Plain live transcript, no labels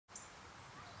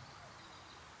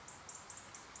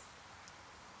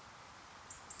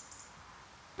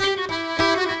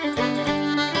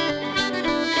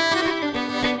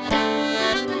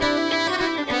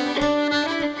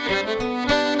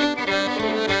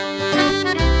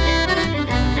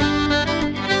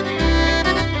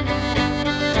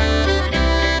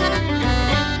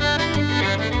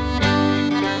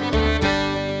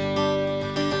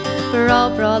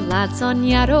bra lads on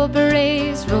yarrow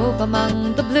berets rove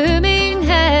among the blooming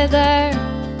heather.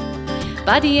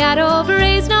 But yarrow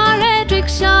berets nor Edric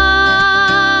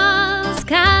Shaws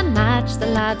can match the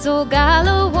lads o'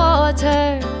 Gala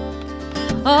Water.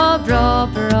 Oh, bra,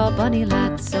 bonny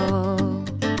lads, oh.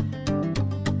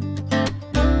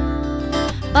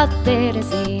 But there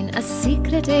is a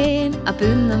secret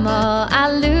aboon them all.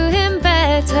 I'll loo him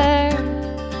better,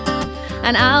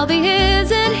 and I'll be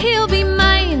his and he'll be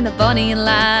mine, the bonny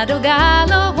lad o'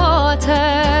 Gala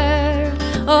Water.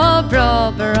 Oh,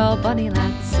 bra, bonny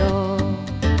lad, so.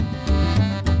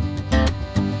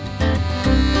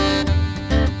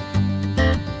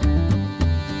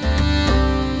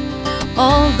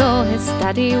 Although his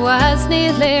daddy was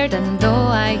nae laird, and though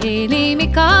I gaily me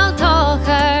call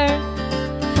talker,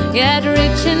 yet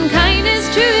rich in kindness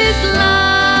true his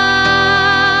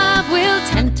love will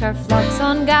tempt our flocks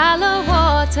on Gala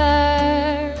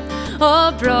Water.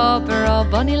 Oh, bra,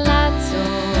 bonny lads, oh.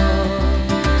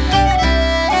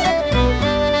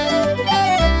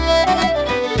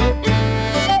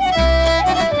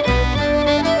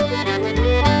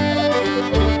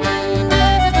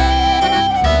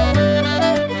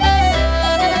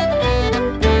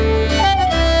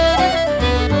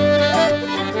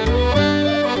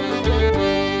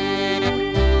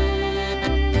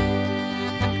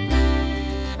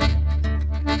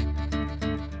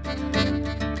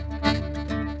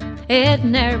 It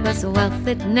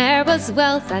ne'er was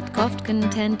wealth that coft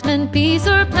contentment, peace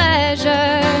or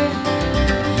pleasure.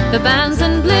 The bands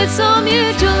and bliss o'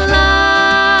 mutual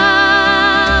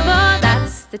love, oh,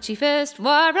 that's the chiefest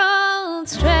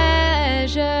world's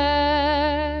treasure.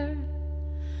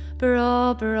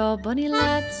 Bra, bonny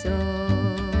lads, oh.